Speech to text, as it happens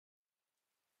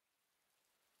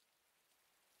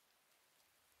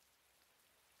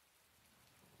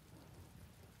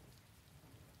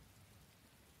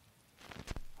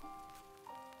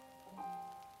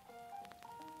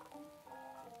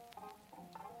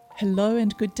Hello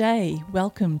and good day.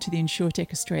 Welcome to the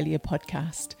InsurTech Australia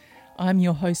podcast. I'm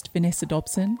your host, Vanessa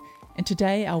Dobson, and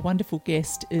today our wonderful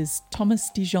guest is Thomas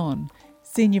Dijohn,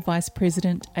 Senior Vice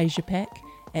President Asia Pac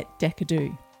at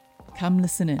dacadoo. Come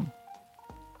listen in.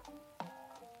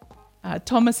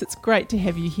 Thomas, it's great to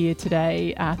have you here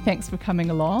today. Thanks for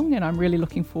coming along, and I'm really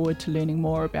looking forward to learning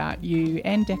more about you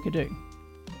and dacadoo.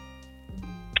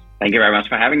 Thank you very much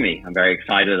for having me. I'm very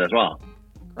excited as well.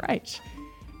 Great.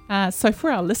 So for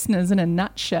our listeners, in a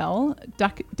nutshell,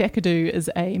 dacadoo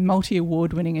is a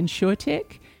multi-award-winning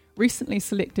insurtech, recently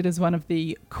selected as one of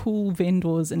the cool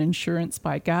vendors in insurance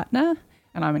by Gartner,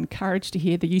 and I'm encouraged to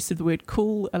hear the use of the word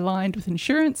cool aligned with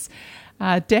insurance.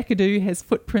 Dacadoo has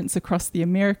footprints across the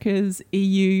Americas,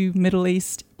 EU, Middle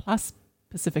East, plus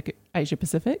Asia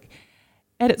Pacific.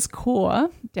 At its core,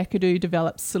 dacadoo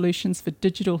develops solutions for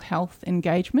digital health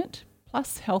engagement,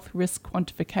 plus health risk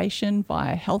quantification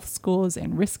via health scores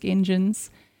and risk engines.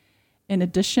 In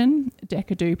addition,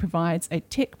 dacadoo provides a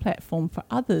tech platform for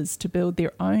others to build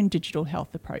their own digital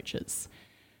health approaches.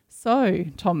 So,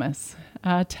 Thomas,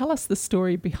 tell us the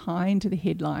story behind the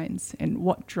headlines and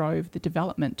what drove the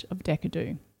development of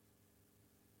dacadoo.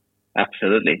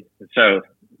 Absolutely. So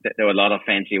there were a lot of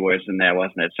fancy words in there,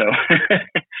 wasn't it?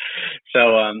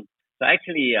 So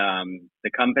actually, the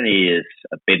company is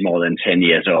a bit more than 10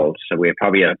 years old. So we're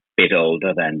probably a bit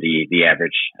older than the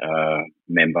average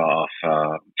member of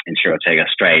InsurTech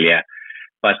Australia.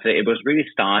 But it was really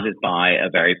started by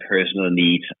a very personal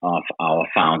need of our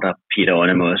founder, Peter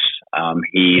Onimus.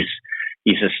 He's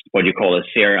what you call a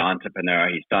serial entrepreneur.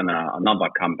 He's done a number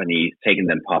of companies, taken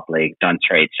them public, done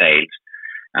trade sales.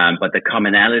 But the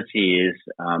commonality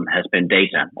has been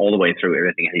data all the way through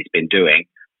everything he's been doing.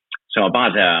 So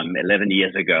about 11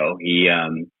 years ago, he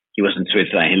was in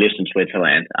Switzerland. He lives in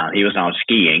Switzerland. He was out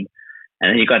skiing,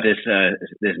 and then he got this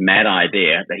mad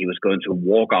idea that he was going to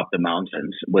walk up the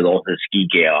mountains with all his ski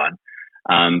gear on,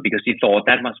 because he thought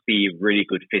that must be really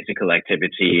good physical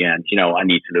activity. And I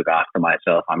need to look after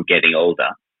myself. I'm getting older.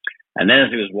 And then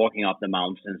as he was walking up the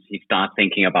mountains, he started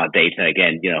thinking about data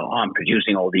again. I'm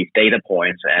producing all these data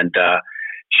points, and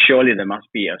surely there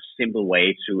must be a simple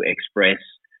way to express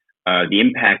the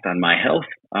impact on my health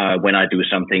when I do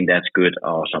something that's good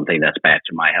or something that's bad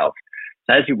to my health.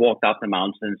 So as he walked up the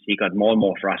mountains, he got more and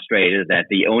more frustrated that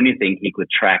the only thing he could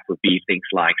track would be things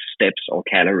like steps or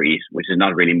calories, which is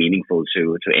not really meaningful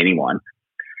to anyone.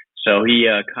 So he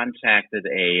contacted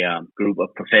a group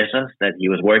of professors that he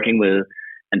was working with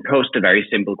and posed a very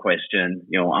simple question.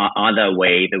 Are there a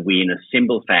way that we in a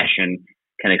simple fashion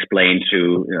can explain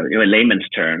to, in layman's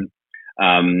term,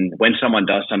 when someone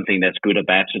does something that's good or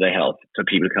bad to their health, so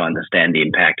people can understand the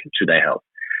impact to their health.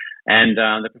 And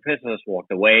the professors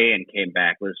walked away and came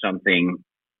back with something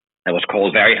that was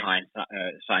called very high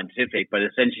scientific, but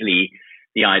essentially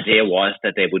the idea was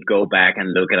that they would go back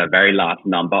and look at a very large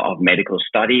number of medical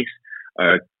studies,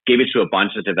 give it to a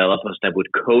bunch of developers that would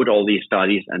code all these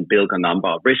studies and build a number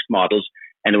of risk models,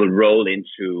 and it would roll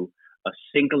into a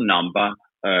single number,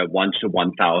 1 to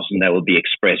 1,000, that will be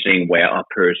expressing where a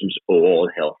person's overall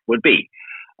health would be.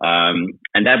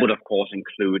 And that would, of course,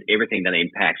 include everything that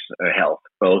impacts health,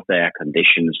 both their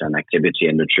conditions and activity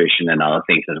and nutrition and other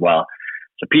things as well.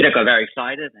 So Peter got very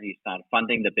excited and he started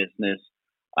funding the business.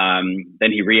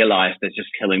 Then he realized that just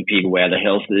telling people where the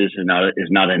health is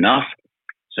not enough.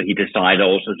 So he decided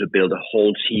also to build a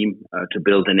whole team to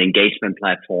build an engagement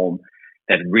platform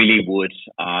that really would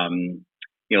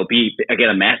be, again,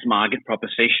 a mass market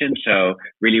proposition. So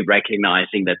really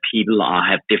recognizing that people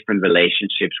have different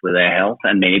relationships with their health,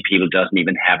 and many people doesn't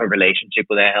even have a relationship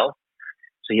with their health.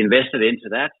 So he invested into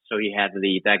that. So he had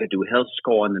the dacadoo health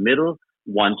score in the middle,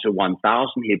 1 to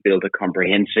 1,000. He built a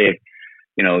comprehensive,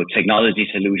 technology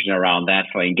solution around that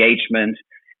for engagement.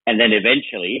 And then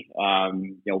eventually,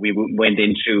 we went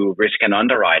into risk and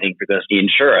underwriting because the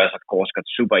insurers, of course, got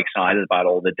super excited about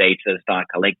all the data they started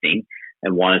collecting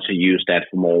and wanted to use that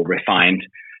for more refined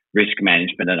risk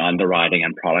management and underwriting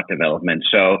and product development.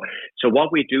 So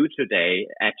what we do today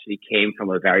actually came from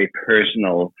a very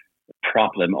personal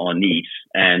problem or need.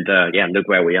 And look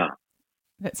where we are.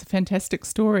 That's a fantastic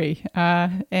story.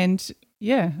 Starting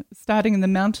in the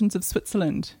mountains of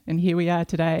Switzerland. And here we are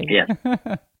today.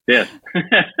 Yeah. Yeah.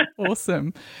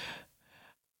 Awesome.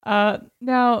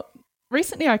 Now,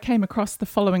 recently I came across the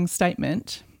following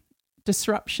statement: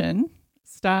 disruption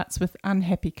starts with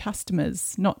unhappy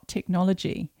customers, not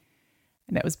technology.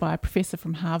 And that was by a professor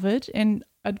from Harvard. And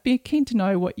I'd be keen to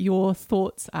know what your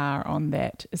thoughts are on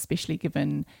that, especially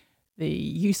given the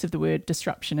use of the word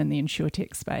disruption in the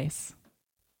insurtech space.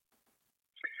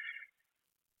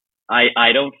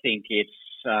 I don't think it's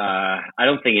I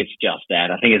don't think it's just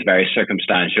that. I think it's very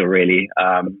circumstantial, really.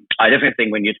 I definitely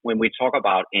think when we talk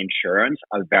about insurance,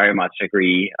 I very much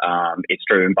agree. It's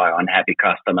driven by unhappy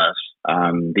customers.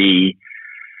 The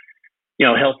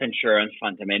health insurance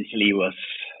fundamentally was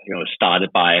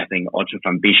started by, I think, Otto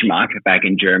von Bismarck back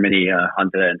in Germany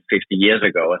 150 years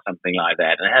ago or something like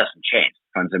that. And it hasn't changed.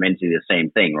 Fundamentally the same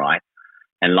thing, right?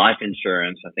 And life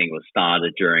insurance, I think, was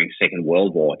started during Second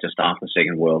World War, just after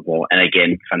Second World War. And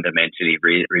again, fundamentally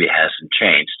really hasn't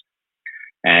changed.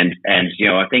 And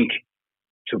I think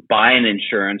to buy an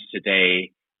insurance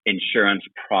today, insurance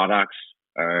products,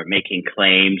 making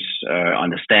claims,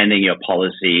 understanding your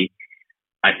policy,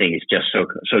 I think it's just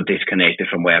so disconnected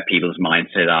from where people's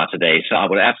mindset are today. So I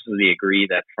would absolutely agree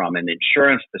that from an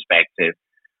insurance perspective,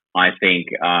 I think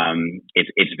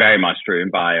it's very much driven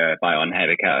by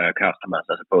unhappy customers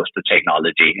as opposed to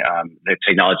technology. The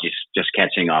technology is just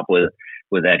catching up with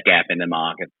that gap in the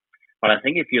market. But I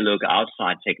think if you look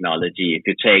outside technology, if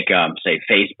you take say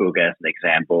Facebook as an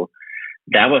example,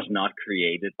 that was not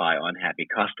created by unhappy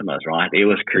customers, right? It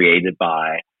was created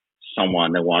by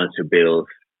someone that wanted to build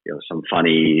some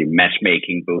funny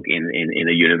matchmaking book in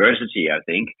a university, I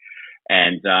think,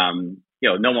 and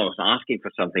no one was asking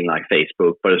for something like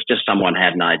Facebook, but it's just someone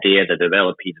had an idea that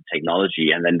developed a piece of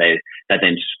technology, and then that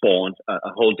spawned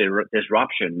a whole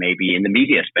disruption, maybe in the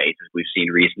media space, as we've seen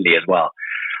recently as well.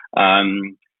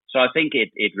 So I think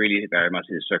it really very much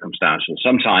is circumstantial.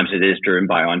 Sometimes it is driven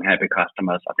by unhappy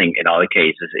customers. I think in other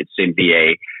cases it's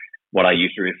simply what I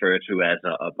used to refer to as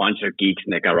a bunch of geeks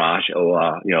in a garage or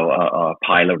a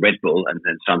pile of Red Bull, and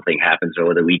then something happens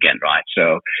over the weekend, right?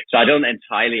 So I don't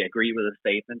entirely agree with the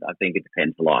statement. I think it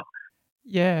depends a lot.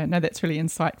 Yeah, no, that's really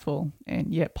insightful.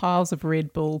 And yeah, piles of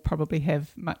Red Bull probably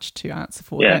have much to answer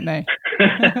for, don't they?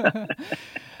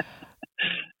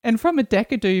 And from a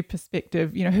dacadoo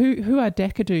perspective, who are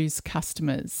dacadoo's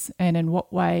customers, and in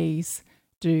what ways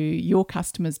do your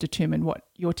customers determine what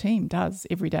your team does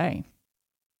every day?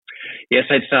 Yes,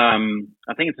 I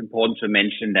think it's important to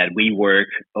mention that we work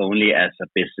only as a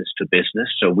business to business.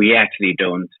 So we actually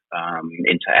don't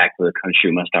interact with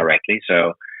consumers directly.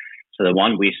 So the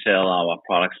one we sell our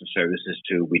products and services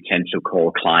to, we tend to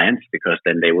call clients, because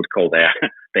then they would call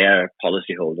their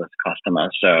policyholders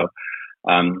customers. So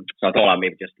I thought I'd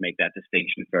maybe just make that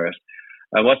distinction first.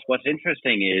 What's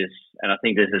interesting is, and I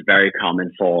think this is very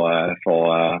common for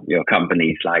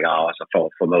companies like ours, or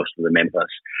for most of the members,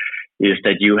 is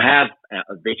that you have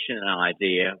a vision and an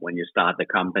idea when you start the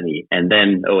company, and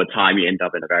then over time you end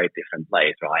up in a very different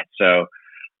place, right? So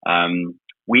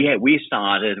we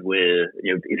started with,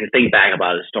 if you think back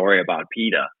about a story about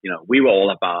Peter, we were all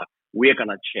about, we're going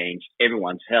to change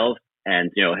everyone's health,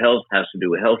 and health has to do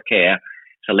with healthcare.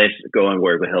 So let's go and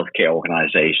work with healthcare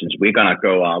organizations. We're going to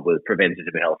go out with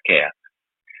preventative healthcare.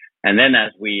 And then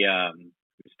as we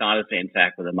started to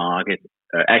interact with the market,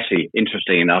 actually,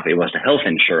 interestingly enough, it was the health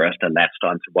insurers that latched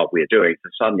onto what we're doing. So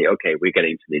suddenly, okay, we're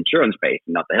getting into the insurance space,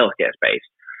 not the healthcare space.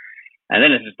 And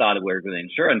then as we started working with the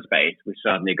insurance space, we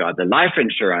suddenly got the life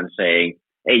insurance saying,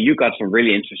 hey, you got some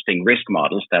really interesting risk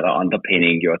models that are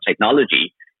underpinning your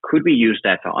technology. Could we use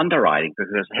that for underwriting?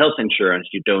 Because health insurance,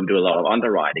 you don't do a lot of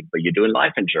underwriting, but you're doing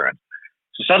life insurance.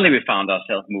 So suddenly we found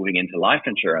ourselves moving into life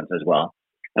insurance as well.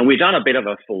 And we've done a bit of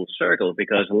a full circle,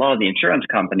 because a lot of the insurance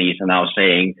companies are now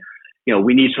saying,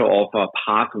 we need to offer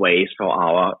pathways for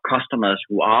our customers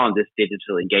who are on this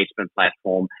digital engagement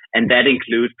platform, and that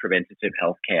includes preventative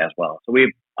healthcare as well. So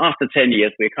after 10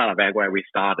 years, we're kind of back where we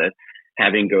started,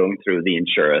 having gone through the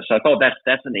insurers. So I thought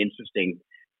that's an interesting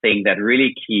thing that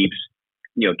really keeps,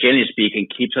 generally speaking,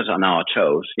 keeps us on our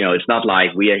toes. It's not like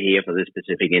we are here for this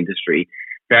specific industry.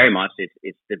 Very much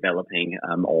it's developing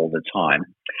all the time.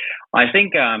 I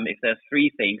think if there's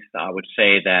three things I would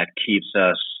say that keeps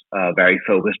us very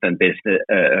focused and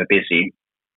busy.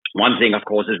 One thing, of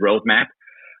course, is roadmap.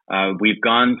 We've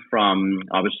gone from,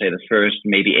 I would say, the first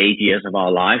maybe 8 years of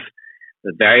our life,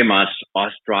 very much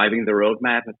us driving the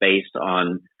roadmap based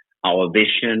on our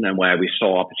vision and where we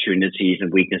saw opportunities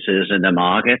and weaknesses in the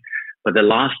market. But the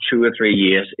last 2 or 3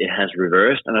 years, it has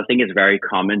reversed. And I think it's very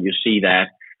common. You see that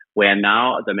where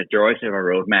now the majority of our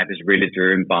roadmap is really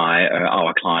driven by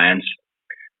our clients.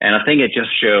 And I think it just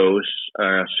shows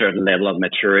a certain level of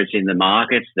maturity in the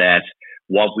markets, that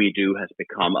what we do has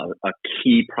become a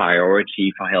key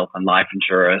priority for health and life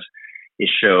insurers. It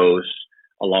shows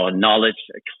a lot of knowledge,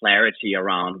 clarity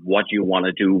around what you want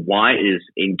to do. Why is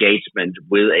engagement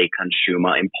with a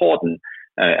consumer important?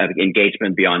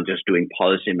 Engagement beyond just doing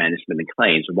policy management and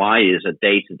claims. Why is a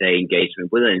day-to-day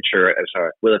engagement with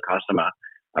with a customer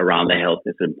around their health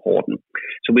is important?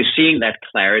 So we're seeing that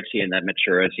clarity and that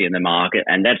maturity in the market,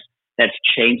 and that's that's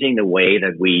changing the way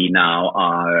that we now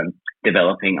are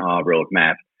developing our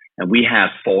roadmap. And we have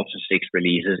 4 to 6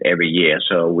 releases every year.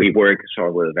 So we work sort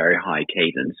of with a very high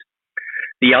cadence.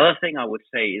 The other thing I would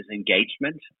say is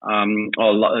engagement.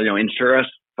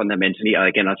 Insurers fundamentally,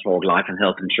 again, I talk life and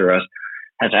health insurers,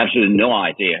 has absolutely no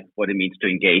idea what it means to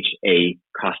engage a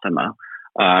customer.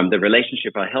 The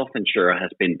relationship of a health insurer has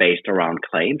been based around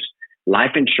claims.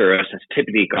 Life insurers has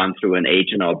typically gone through an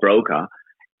agent or broker,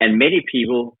 and many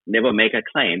people never make a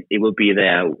claim. It will be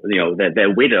their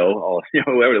widow or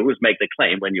whoever who's make the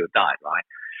claim when you died, right?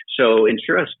 So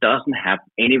insurance doesn't have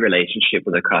any relationship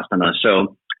with the customer.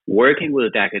 So working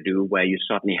with dacadoo, where you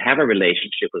suddenly have a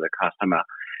relationship with a customer,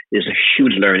 is a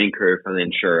huge learning curve for the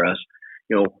insurers.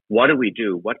 What do we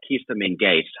do? What keeps them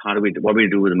engaged? What do we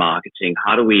do with marketing?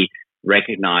 How do we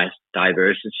recognize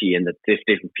diversity and that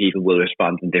different people will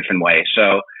respond in different ways?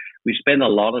 So we spend a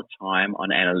lot of time on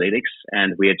analytics,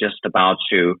 and we are just about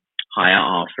to hire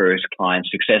our first client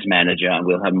success manager, and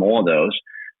we'll have more of those.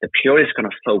 The purely is going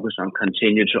to focus on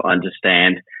continue to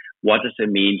understand what does it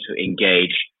mean to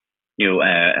engage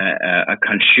a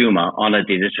consumer on a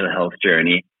digital health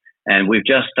journey. And we're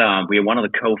one of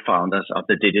the co-founders of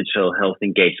the Digital Health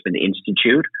Engagement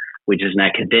Institute, which is an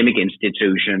academic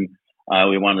institution.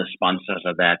 We're one of the sponsors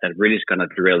of that really is going to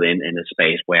drill in the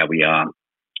space where we are.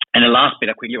 And the last bit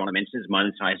I quickly want to mention is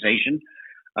monetization.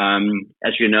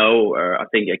 As you know, I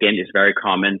think, again, it's very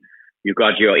common. You've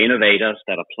got your innovators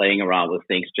that are playing around with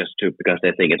things just because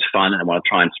they think it's fun and want to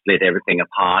try and split everything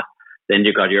apart. Then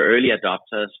you've got your early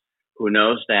adopters who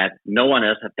knows that no one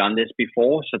else has done this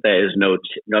before, so there is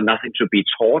nothing to be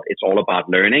taught. It's all about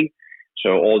learning.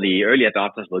 So all the early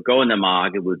adopters will go in the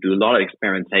market, will do a lot of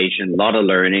experimentation, a lot of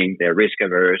learning. They're risk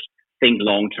averse, think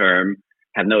long term,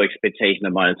 have no expectation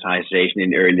of monetization in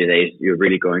the early days. You're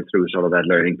really going through sort of that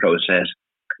learning process.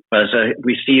 But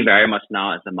we see very much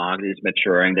now as the market is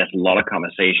maturing, there's a lot of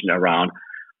conversation around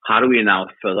how do we now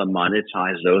further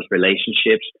monetize those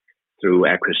relationships through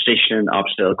acquisition,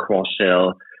 upsell,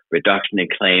 cross-sell, reduction in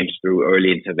claims through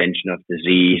early intervention of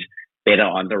disease, better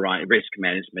underwriting, risk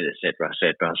management, et cetera, et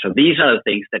cetera. So these are the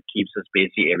things that keeps us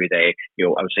busy every day. I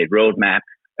would say roadmap,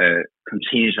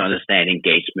 continue to understand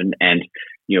engagement, and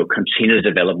continue to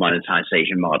develop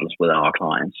monetization models with our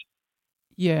clients.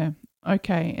 Yeah.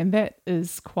 Okay. And that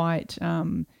is quite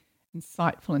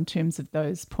insightful in terms of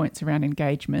those points around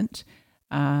engagement.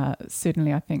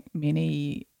 Certainly, I think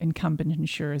many incumbent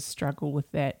insurers struggle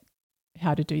with that,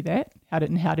 how to do that, how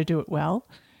to do it well.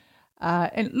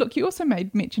 And look, you also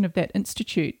made mention of that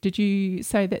institute. Did you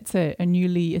say that's a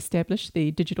newly established, the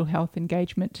Digital Health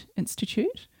Engagement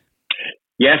Institute?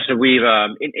 Yes, so we've,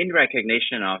 in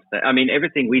recognition of that,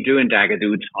 everything we do in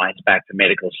dacadoo ties back to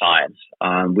medical science.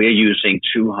 We're using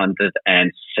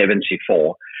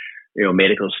 274,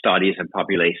 medical studies and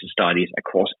population studies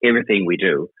across everything we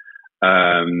do.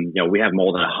 We have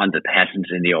more than 100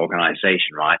 patents in the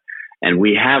organization, right? And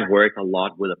we have worked a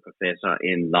lot with a professor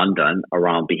in London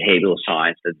around behavioral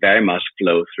science that very much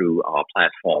flow through our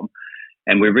platform.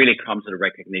 And we really come to the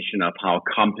recognition of how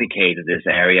complicated this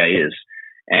area is.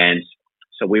 And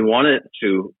so we wanted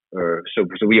to, so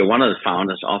we are one of the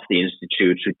founders of the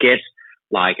Institute to get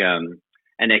like an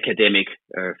academic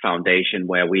foundation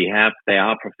where there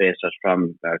are professors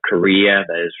from Korea,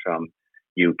 that is from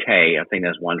UK. I think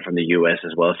there's one from the US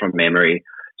as well from memory.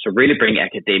 So really bring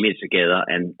academia together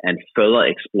and further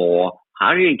explore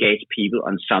how do you engage people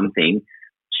on something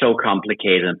so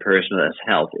complicated and personal as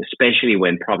health, especially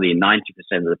when probably 90%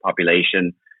 of the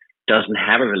population doesn't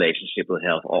have a relationship with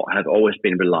health or have always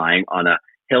been relying on a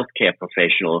healthcare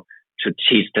professional to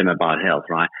teach them about health,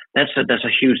 right? That's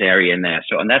a huge area in there.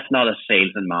 So, and that's not a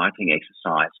sales and marketing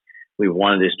exercise. We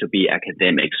wanted this to be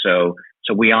academic. So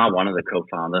we are one of the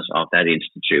co-founders of that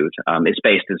institute. It's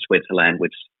based in Switzerland,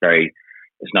 which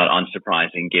is not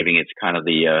unsurprising, given it's kind of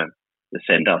the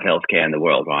center of healthcare in the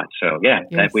world, right? So yes.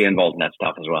 We're involved in that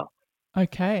stuff as well.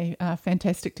 Okay,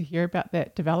 fantastic to hear about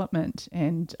that development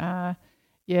and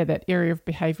that area of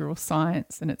behavioral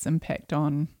science and its impact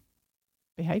on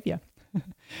behavior.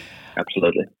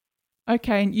 Absolutely.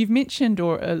 Okay, and you've mentioned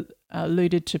or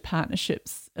alluded to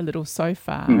partnerships a little so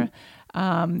far,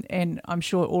 and I'm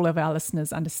sure all of our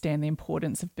listeners understand the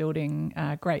importance of building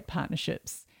great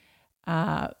partnerships.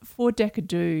 For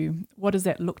dacadoo, what does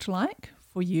that look like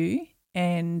for you?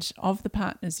 And of the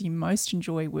partners you most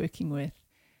enjoy working with,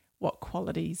 what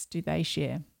qualities do they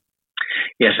share?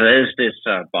 Yeah, so there's this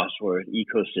buzzword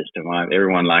ecosystem, right?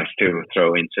 Everyone likes to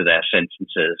throw into their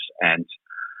sentences, and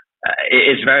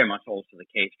it's very much also the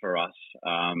case for us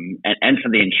and for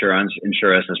the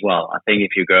insurers as well. I think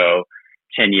if you go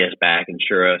 10 years back,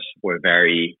 insurers were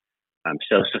very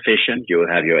self-sufficient.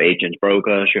 You'll have your agents,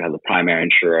 brokers, you have the primary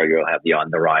insurer, you'll have the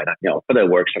underwriter, but it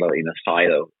works sort of in a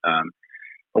silo.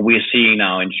 But we're seeing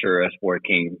now insurers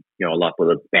working, a lot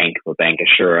with bank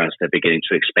assurance. They're beginning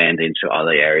to expand into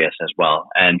other areas as well.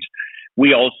 And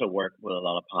we also work with a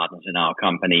lot of partners in our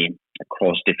company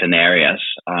across different areas.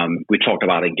 We talked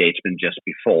about engagement just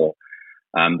before.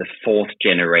 The fourth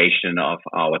generation of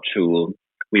our tool,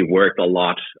 we worked a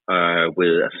lot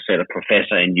with, as I said, a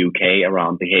professor in UK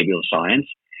around behavioral science.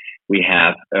 We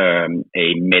have a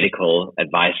medical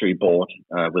advisory board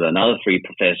with another 3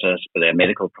 professors, but they're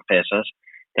medical professors,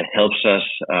 that helps us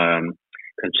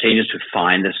continue to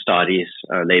find the studies,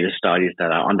 latest studies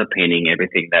that are underpinning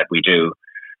everything that we do.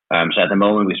 So at the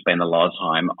moment, we spend a lot of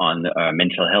time on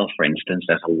mental health, for instance.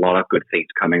 There's a lot of good things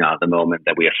coming out at the moment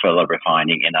that we are further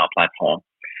refining in our platform.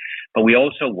 But we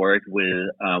also work with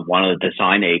one of the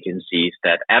design agencies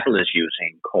that Apple is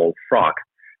using called Frog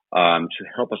to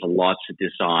help us a lot to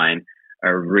design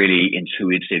really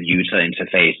intuitive user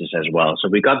interfaces as well. So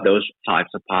we got those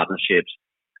types of partnerships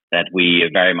that we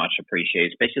very much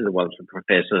appreciate, especially the ones with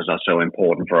professors are so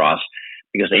important for us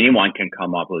because anyone can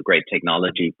come up with great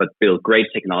technology, but build great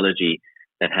technology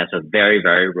that has a very,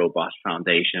 very robust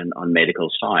foundation on medical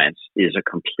science is a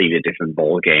completely different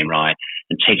ball game, right?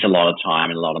 And takes a lot of time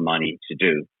and a lot of money to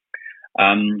do.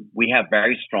 We have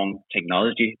very strong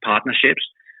technology partnerships.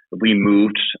 We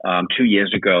moved 2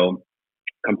 years ago,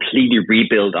 completely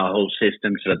rebuilt our whole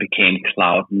system so it became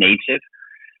cloud native.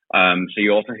 So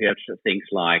you also hear things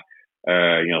like,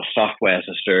 software as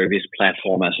a service,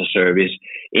 platform as a service.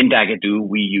 In dacadoo,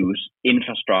 we use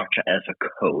infrastructure as a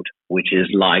code, which is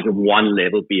like one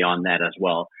level beyond that as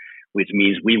well, which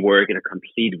means we work in a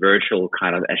complete virtual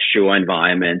kind of Azure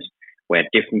environment where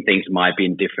different things might be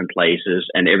in different places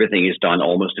and everything is done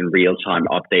almost in real time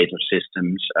updates of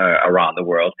systems around the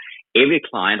world. Every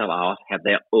client of ours have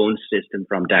their own system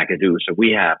from dacadoo. So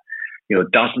we have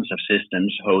dozens of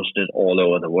systems hosted all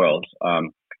over the world.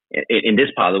 In this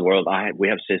part of the world, we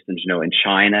have systems, in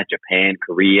China, Japan,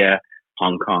 Korea,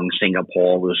 Hong Kong,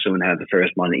 Singapore. We'll soon have the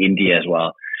first one in India as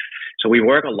well. So we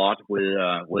work a lot with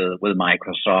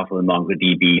Microsoft, with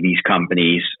MongoDB, these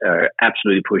companies,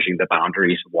 absolutely pushing the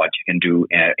boundaries of what you can do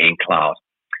in cloud.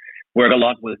 Work a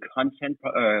lot with content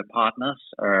partners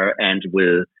and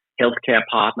with healthcare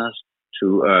partners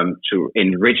to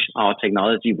enrich our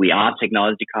technology. We are a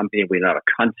technology company. We're not a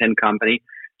content company.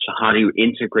 So how do you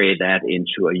integrate that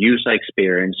into a user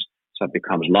experience so it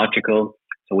becomes logical?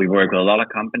 So we work with a lot of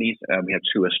companies. We have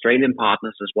 2 Australian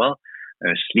partners as well.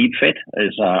 SleepFit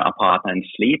is a partner in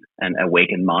sleep, and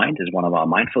Awaken Mind is one of our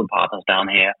mindful partners down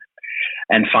here.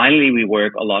 And finally, we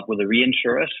work a lot with the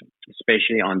reinsurers,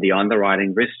 especially on the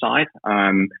underwriting risk side,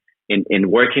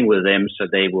 in working with them so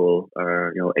they will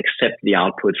accept the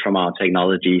output from our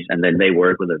technologies, and then they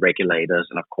work with the regulators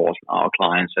and, of course, our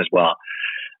clients as well.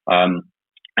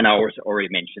 And I already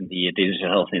mentioned the Digital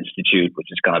Health Institute,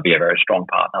 which is going to be a very strong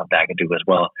partner of dacadoo as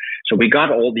well. So we got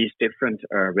all these different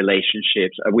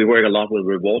relationships. We work a lot with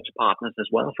rewards partners as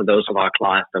well. For those of our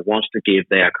clients that wants to give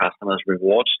their customers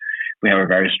rewards, we have a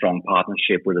very strong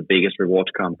partnership with the biggest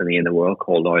rewards company in the world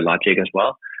called Logic as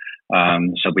well.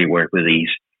 So we work with these.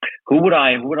 Who would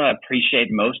I appreciate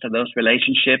most of those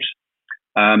relationships?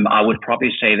 I would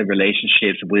probably say the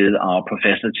relationships with our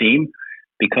professor team,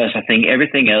 because I think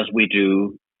everything else we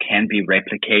do can be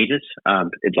replicated.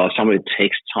 Some of it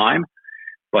takes time,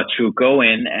 but to go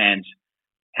in and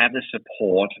have the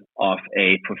support of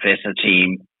a professor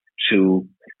team to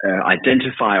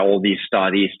identify all these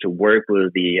studies, to work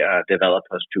with the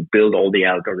developers, to build all the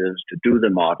algorithms, to do the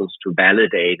models, to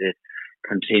validate it,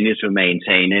 continue to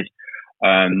maintain it,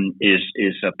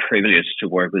 is a privilege to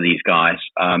work with these guys.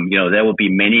 There will be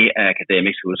many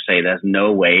academics who will say there's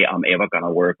no way I'm ever going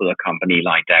to work with a company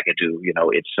like dacadoo.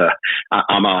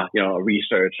 I'm a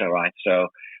researcher, right? So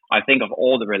I think of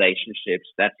all the relationships,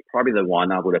 that's probably the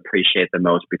one I would appreciate the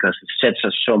most because it sets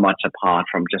us so much apart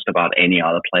from just about any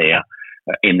other player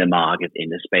in the market, in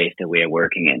the space that we are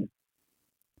working in.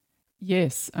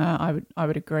 Yes, I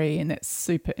would agree, and that's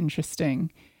super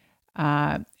interesting.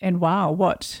 And wow,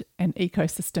 what an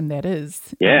ecosystem that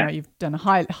is. Yeah. You've done a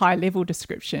high level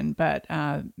description, but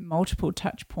multiple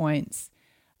touch points.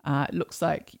 It looks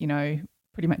like,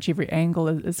 pretty much every angle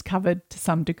is covered to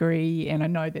some degree. And I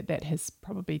know that has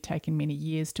probably taken many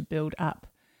years to build up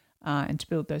and to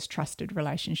build those trusted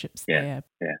relationships there.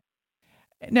 Yeah.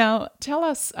 Now, tell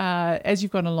us, as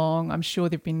you've gone along, I'm sure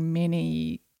there have been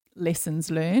many lessons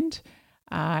learned.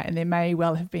 And there may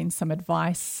well have been some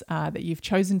advice that you've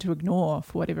chosen to ignore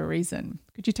for whatever reason.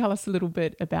 Could you tell us a little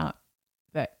bit about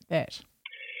that?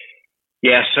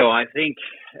 Yeah, so I think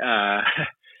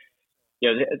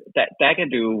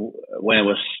dacadoo, when it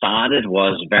was started,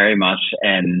 was very much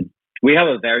we have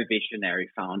a very visionary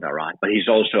founder, right? But he's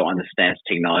also understands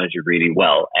technology really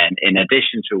well. And in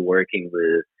addition to working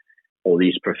with all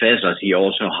these professors, he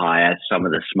also hired some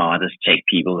of the smartest tech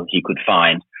people he could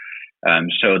find.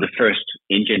 So the first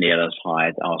engineer that's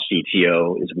hired, our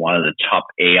CTO, is one of the top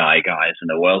AI guys in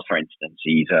the world, for instance.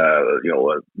 He's a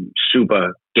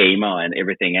super gamer and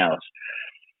everything else.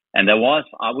 And there was,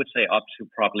 I would say, up to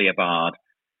probably about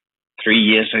 3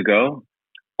 years ago,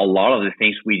 a lot of the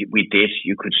things we did,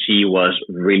 you could see, was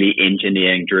really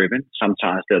engineering driven.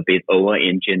 Sometimes they're a bit over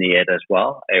engineered as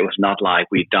well. It was not like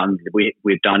we've done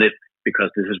it because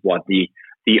this is what the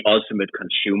ultimate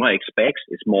consumer expects.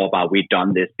 It's more about we've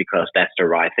done this because that's the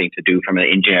right thing to do from an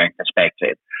engineering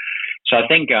perspective. So I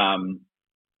think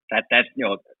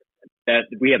that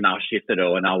we have now shifted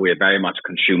over. Now we're very much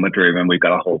consumer driven. We've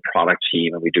got a whole product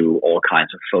team and we do all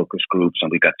kinds of focus groups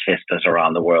and we've got testers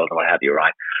around the world and what have you,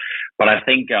 right? But I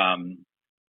think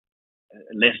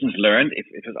lessons learned, if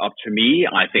it's up to me,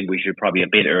 I think we should probably a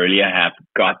bit earlier have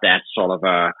got that sort of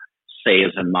a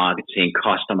sales and marketing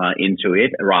customer into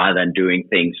it rather than doing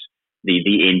things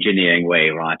the engineering way,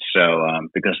 right? So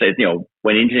because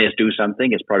when engineers do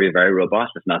something, it's probably very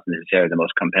robust. It's not necessarily the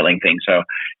most compelling thing. So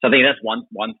I think that's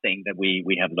one thing that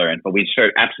we have learned, but we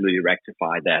absolutely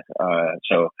rectified that.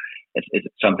 So it's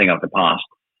something of the past.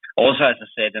 Also, as I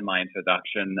said in my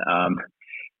introduction,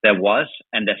 there was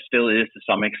and there still is to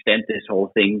some extent this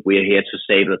whole thing. We're here to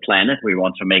save the planet. We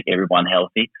want to make everyone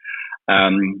healthy.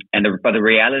 But the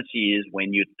reality is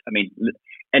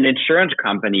an insurance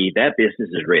company, their business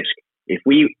is risk. If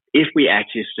we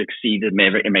actually succeed in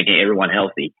making everyone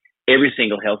healthy, every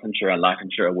single health insurer and life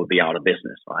insurer will be out of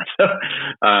business, right? So,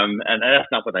 and that's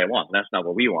not what they want. That's not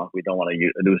what we want. We don't want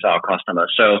to lose our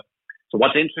customers. So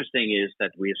what's interesting is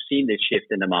that we've seen this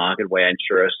shift in the market where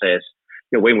insurers says,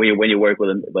 when you work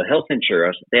with health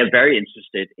insurers, they're very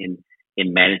interested in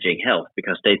managing health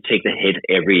because they take the hit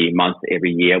every month,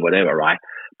 every year, whatever, right?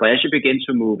 But as you begin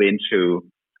to move into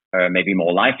maybe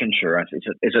more life insurance,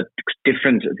 it's a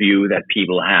different view that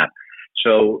people have.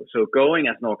 So going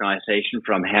as an organization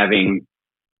from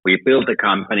we build a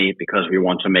company because we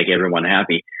want to make everyone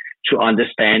happy, to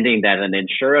understanding that an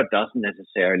insurer doesn't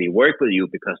necessarily work with you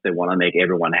because they want to make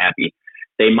everyone happy.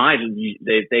 They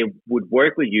would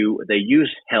work with you. They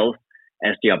use health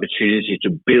as the opportunity to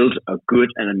build a good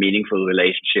and a meaningful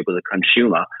relationship with the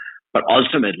consumer. But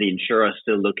ultimately, insurers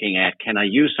still looking at, can I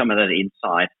use some of that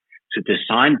insight to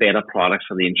design better products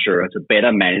for the insurer, to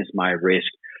better manage my risk?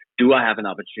 Do I have an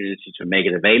opportunity to make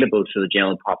it available to the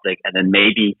general public and then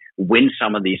maybe win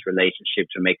some of these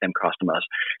relationships to make them customers?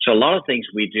 So a lot of things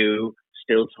we do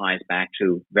still ties back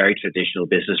to very traditional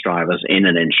business drivers in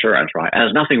an insurance, right? And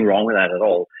there's nothing wrong with that at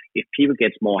all. If people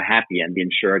get more happy and the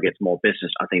insurer gets more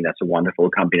business, I think that's a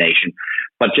wonderful combination.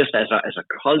 But just as a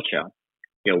culture,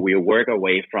 we work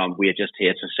away from we are just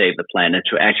here to save the planet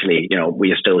to actually,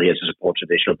 we are still here to support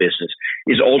traditional business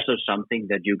is also something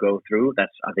that you go through.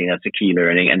 I think that's a key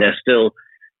learning. And there's still,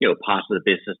 parts of the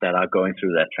business that are going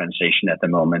through that transition at the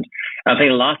moment. And I think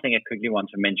the last thing I quickly want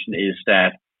to mention is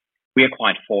that we are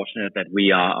quite fortunate that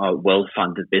we are a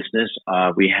well-funded business.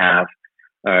 We have,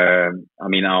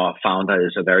 our founder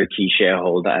is a very key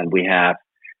shareholder, and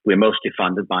we're mostly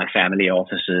funded by family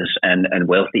offices and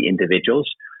wealthy individuals.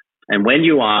 And when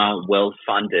you are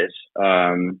well-funded,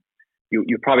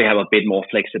 you probably have a bit more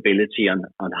flexibility on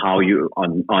how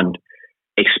on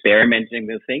experimenting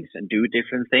with things and do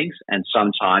different things. And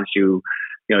sometimes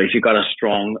if you've got a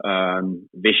strong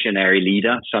visionary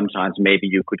leader, sometimes maybe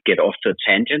you could get off to a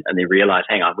tangent and they realize,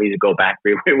 hang on, we need to go back.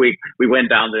 We went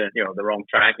down the wrong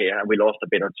track here and we lost a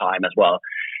bit of time as well.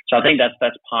 So I think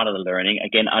that's part of the learning.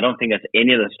 Again, I don't think there's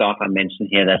any of the stuff I mentioned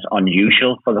here that's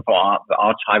unusual for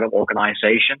our type of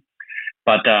organization,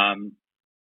 but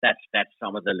that's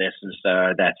some of the lessons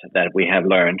that we have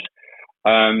learned.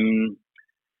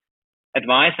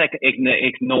 Advice I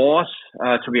ignores,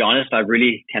 to be honest, I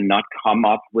really cannot come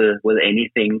up with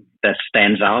anything that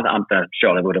stands out. I'm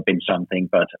sure there would have been something,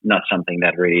 but not something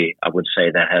that really, I would say,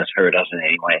 that has hurt us in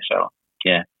any way. So,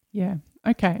 yeah. Yeah.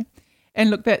 Okay. And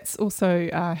look, that's also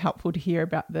helpful to hear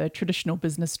about the traditional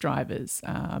business drivers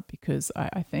because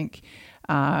I think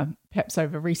perhaps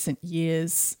over recent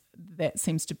years that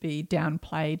seems to be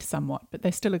downplayed somewhat, but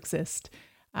they still exist.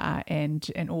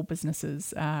 And all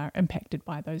businesses are impacted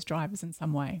by those drivers in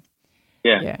some way.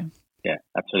 Yeah,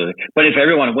 absolutely. But if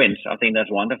everyone wins, I think that's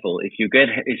wonderful. If you get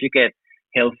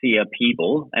healthier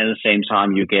people, and at the same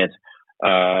time you get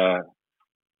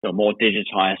more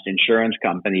digitized insurance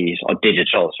companies, or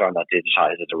digital, sorry, not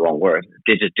digitized, it's the wrong word,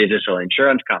 digital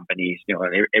insurance companies,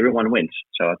 everyone wins.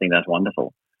 So I think that's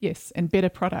wonderful. Yes, and better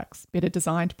products, better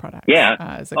designed products.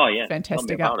 Yeah. Is a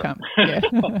fantastic outcome. Yeah.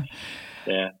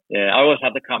 Yeah. I always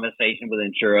have the conversation with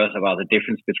insurers about the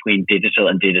difference between digital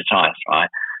and digitized, right?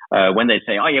 When they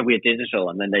say, "Oh yeah, we're digital,"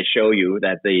 and then they show you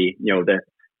that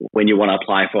when you want to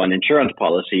apply for an insurance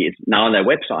policy, it's now on their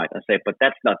website. I say, but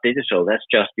that's not digital. That's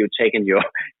just you taking your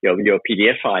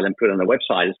PDF file and put it on the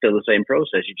website. It's still the same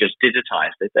process. You just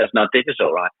digitized it. That's not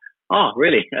digital, right? Oh,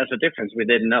 really? That's a difference we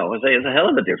didn't know. I say, it's a hell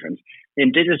of a difference.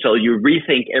 In digital, you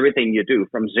rethink everything you do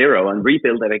from zero and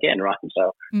rebuild it again, right?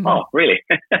 So, Oh, really?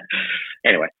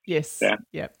 Anyway. Yes.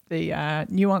 Yeah. The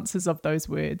nuances of those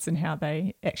words and how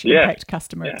they actually impact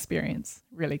customer experience,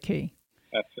 really key.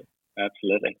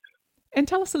 Absolutely. And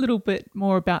tell us a little bit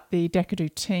more about the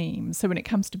dacadoo team. So when it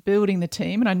comes to building the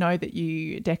team, and I know that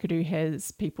dacadoo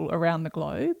has people around the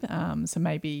globe, so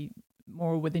maybe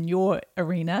more within your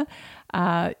arena,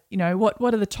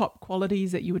 what are the top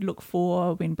qualities that you would look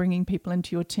for when bringing people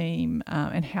into your team,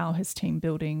 and how has team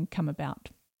building come about?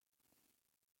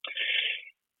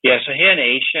 Yeah, so here in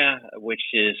Asia, which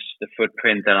is the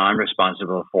footprint that I'm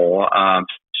responsible for,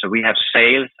 so we have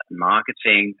sales and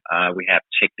marketing, we have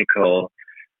technical,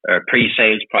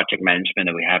 pre-sales, project management,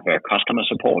 and we have customer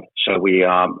support. So we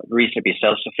are reasonably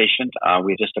self-sufficient.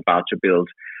 We're just about to build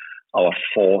our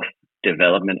fourth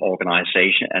development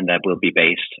organization, and that will be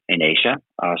based in Asia,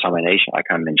 somewhere in Asia. I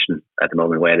can't mention at the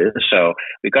moment where it is. So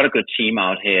we've got a good team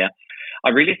out here. I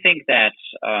really think that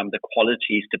the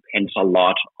qualities depends a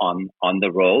lot on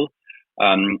the role.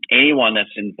 Anyone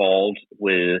that's involved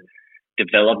with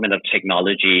development of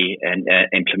technology and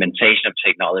implementation of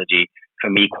technology, for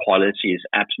me, quality is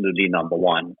absolutely number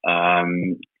one,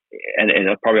 and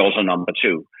probably also number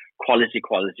two. Quality.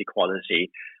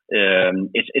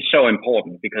 It's so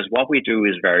important because what we do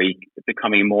is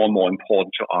becoming more and more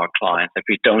important to our clients. If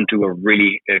we don't do a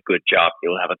really good job, it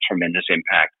will have a tremendous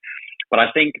impact. But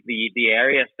I think the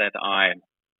areas that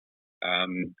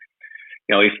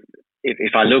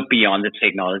if I look beyond the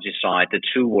technology side, the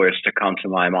two words that come to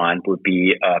my mind would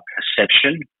be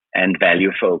perception and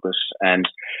value focus. And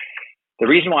the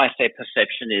reason why I say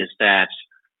perception is that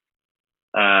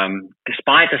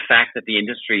despite the fact that the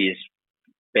industry is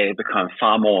become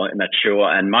far more mature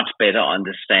and much better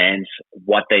understands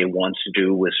what they want to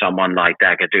do with someone like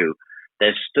dacadoo,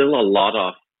 there's still a lot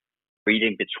of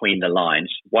reading between the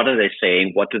lines. What are they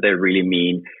saying? What do they really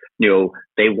mean?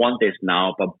 They want this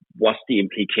now, but what's the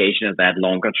implication of that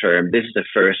longer term? This is the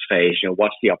first phase.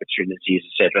 What's the opportunities,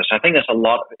 etc. So I think there's a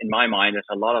lot, in my mind, there's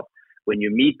a lot of, when you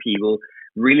meet people,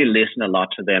 really listen a lot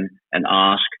to them and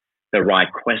ask the right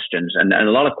questions. And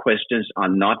a lot of questions are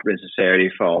not necessarily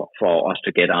for us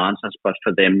to get answers, but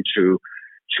for them to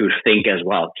think as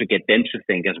well, to get them to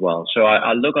think as well. So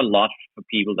I look a lot for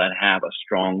people that have a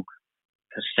strong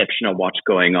perception of what's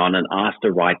going on and ask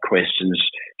the right questions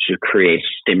to create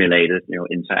stimulated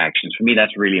interactions. For me,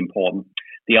 that's really important.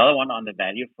 The other one on the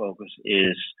value focus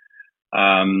is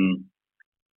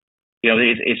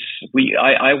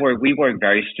we work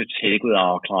very strategic with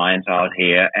our clients out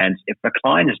here, and if the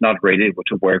client is not ready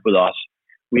to work with us,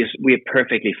 we're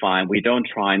perfectly fine. We don't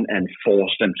try and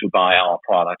force them to buy our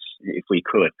products if we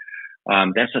could.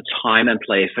 That's a time and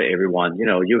place for everyone.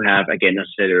 You have, again, as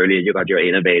I said earlier, you got your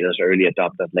innovators, early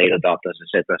adopters, late adopters,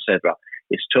 et cetera.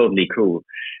 It's totally cool.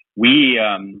 We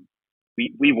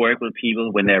work with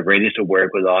people when they're ready to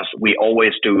work with us. We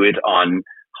always do it on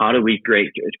how do we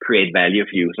create value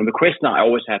for you? So the question I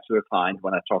always have to a client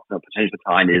when I talk to a potential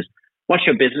client is, what's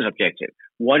your business objective?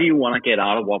 What do you want to get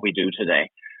out of what we do today?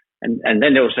 And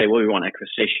then they'll say, well, we want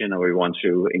acquisition, or we want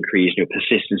to increase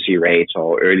persistency rates,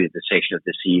 or early detection of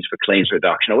disease for claims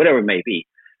reduction, or whatever it may be.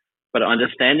 But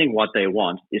understanding what they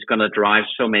want is going to drive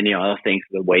so many other things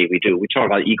the way we do. We talked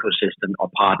about ecosystem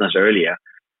or partners earlier.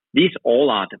 These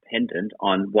all are dependent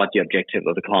on what the objective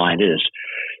of the client is.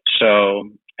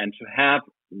 So, and to have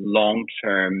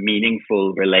long-term,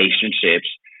 meaningful relationships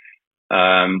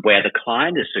where the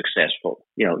client is successful,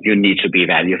 you need to be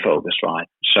value focused, right?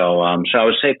 So I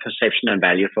would say perception and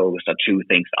value focused are two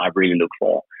things I really look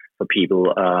for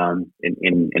people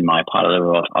in my part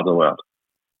of the world.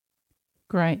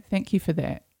 Great, thank you for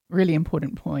that. Really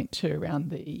important point too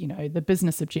around the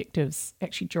business objectives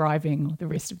actually driving the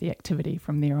rest of the activity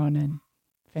from there on in.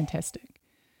 Fantastic.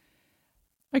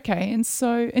 Okay, and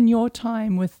so in your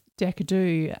time with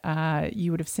dacadoo,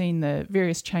 you would have seen the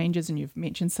various changes, and you've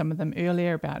mentioned some of them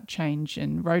earlier about change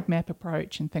in roadmap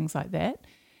approach and things like that.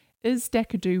 Is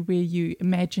dacadoo where you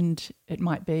imagined it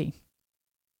might be?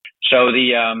 So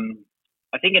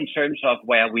I think in terms of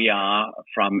where we are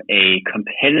from a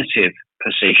competitive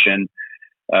position,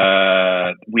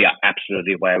 we are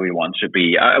absolutely where we want to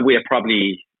be. We are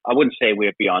probably, I wouldn't say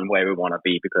we're beyond where we want to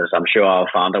be, because I'm sure our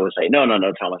founder would say, no,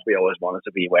 Thomas, we always wanted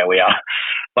to be where we are.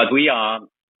 But we are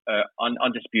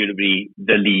undisputably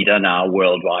the leader now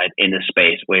worldwide in the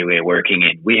space where we're working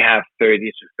in. We have 30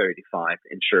 to 35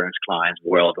 insurance clients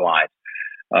worldwide.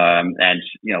 And,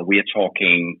 we are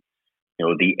talking,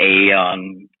 the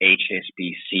Aon,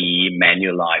 HSBC,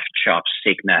 Manulife, Chubb,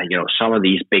 Cigna, some of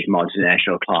these big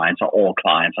multinational clients are all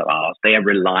clients of ours. They are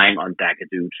relying on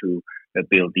dacadoo to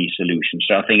build these solutions.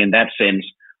 So I think in that sense,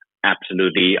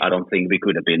 absolutely, I don't think we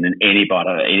could have been in any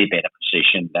better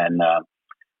position than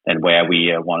where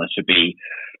we wanted to be.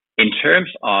 In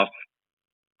terms of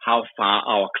how far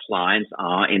our clients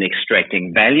are in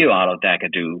extracting value out of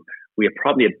dacadoo, we are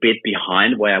probably a bit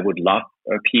behind where I would love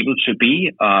people to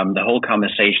be. The whole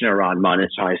conversation around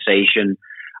monetization,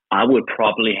 I would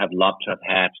probably have loved to have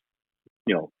had,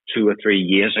 2 or 3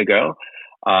 years ago.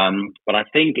 But I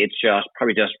think it's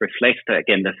probably reflects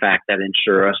again the fact that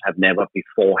insurers have never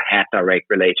before had direct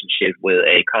relationship with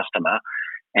a customer,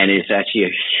 and it's actually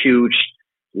a huge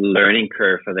learning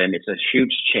curve for them. It's a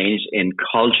huge change in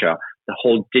culture. The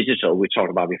whole digital we talked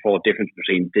about before, difference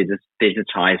between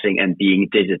digitizing and being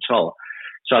digital.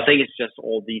 So I think it's just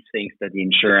all these things that the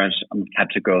insurance had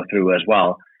to go through as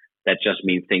well. That just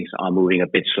means things are moving a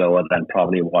bit slower than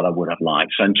probably what I would have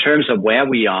liked. So in terms of where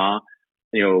we are,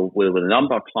 with a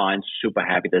number of clients, super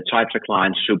happy. The types of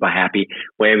clients, super happy.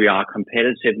 Where we are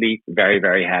competitively, very,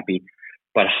 very happy.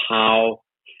 But how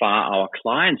far our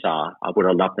clients are, I would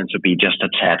have loved them to be just a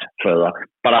tad further.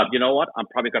 But you know what? I'm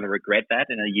probably going to regret that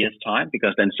in a year's time,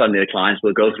 because then suddenly the clients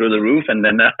will go through the roof, and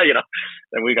then then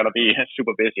we're going to be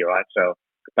super busy, right? So,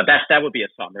 but that would be a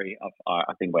summary of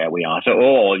I think where we are. So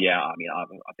overall, yeah, I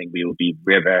think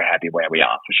we're very happy where we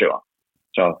are for sure.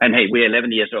 So, and hey, we're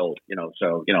 11 years old,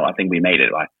 so I think we made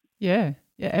it, right? Yeah,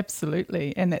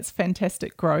 absolutely, and that's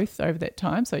fantastic growth over that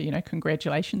time. So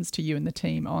congratulations to you and the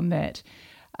team on that.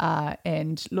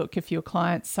 And look, if your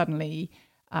clients suddenly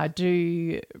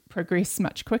do progress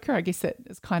much quicker, I guess that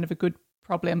is kind of a good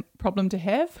problem to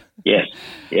have. Yes.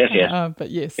 But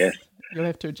yes, you'll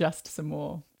have to adjust some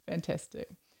more. Fantastic.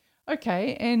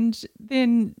 Okay, and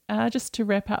then just to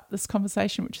wrap up this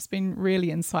conversation, which has been really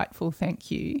insightful, thank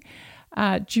you.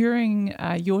 During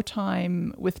your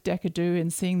time with dacadoo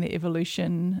and seeing the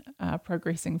evolution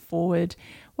progressing forward,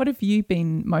 what have you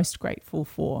been most grateful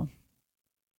for?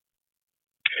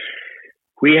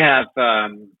 We have,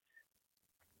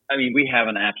 we have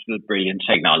an absolute brilliant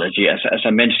technology. As I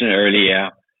mentioned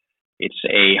earlier, it's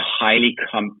a highly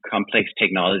complex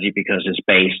technology because it's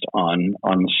based on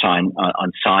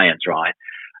science, right?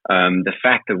 The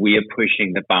fact that we are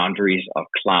pushing the boundaries of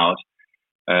cloud.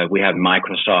 We have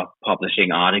Microsoft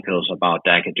publishing articles about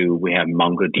dacadoo. We have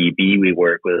MongoDB. We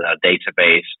work with a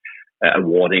database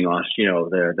awarding us,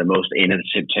 the most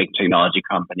innovative technology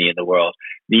company in the world.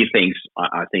 These things,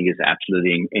 I think, is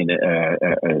absolutely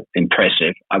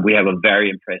impressive. We have a very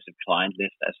impressive client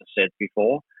list, as I said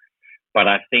before. But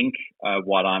I think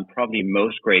what I'm probably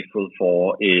most grateful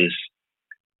for is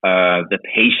the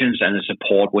patience and the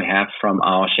support we have from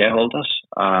our shareholders.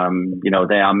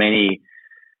 There are many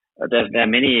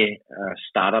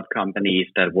startup companies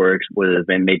that work with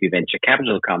maybe venture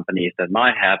capital companies that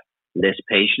might have less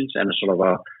patience and a sort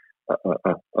of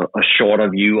a shorter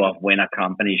view of when a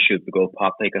company should go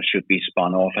public or should be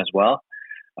spun off as well.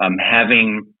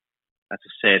 Having, as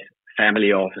I said,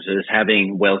 family offices,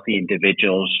 having wealthy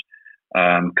individuals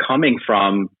coming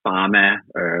from pharma,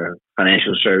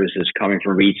 financial services, coming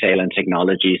from retail and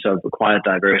technology, so quite a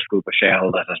diverse group of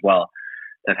shareholders as well,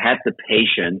 that had the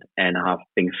patience and have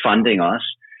been funding us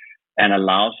and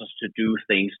allows us to do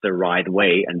things the right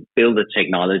way and build the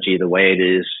technology the way it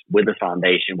is with the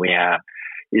foundation we have,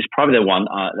 is probably the one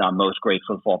I'm most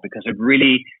grateful for, because it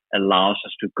really allows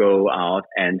us to go out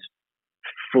and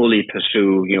fully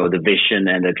pursue, the vision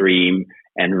and the dream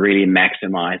and really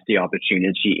maximize the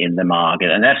opportunity in the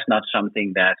market. And that's not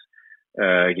something that,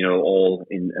 all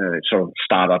in sort of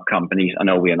startup companies. I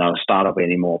know we are not a startup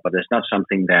anymore, but it's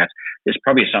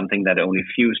probably something that only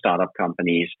few startup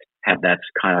companies have that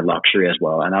kind of luxury as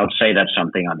well. And I would say that's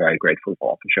something I'm very grateful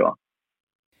for sure.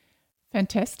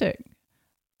 Fantastic.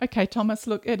 Okay, Thomas,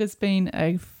 look, it has been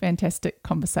a fantastic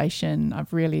conversation.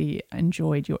 I've really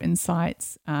enjoyed your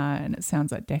insights, and it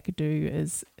sounds like dacadoo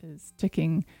is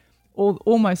ticking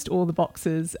almost all the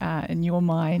boxes in your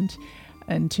mind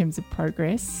in terms of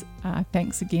progress.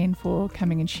 Thanks again for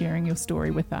coming and sharing your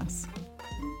story with us.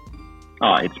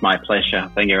 Oh, it's my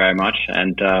pleasure. Thank you very much.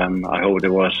 And I hope it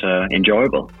was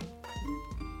enjoyable.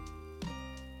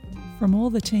 From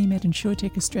all the team at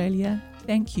InsurTech Australia,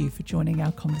 thank you for joining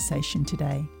our conversation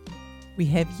today. We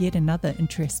have yet another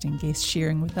interesting guest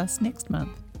sharing with us next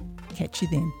month. Catch you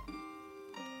then.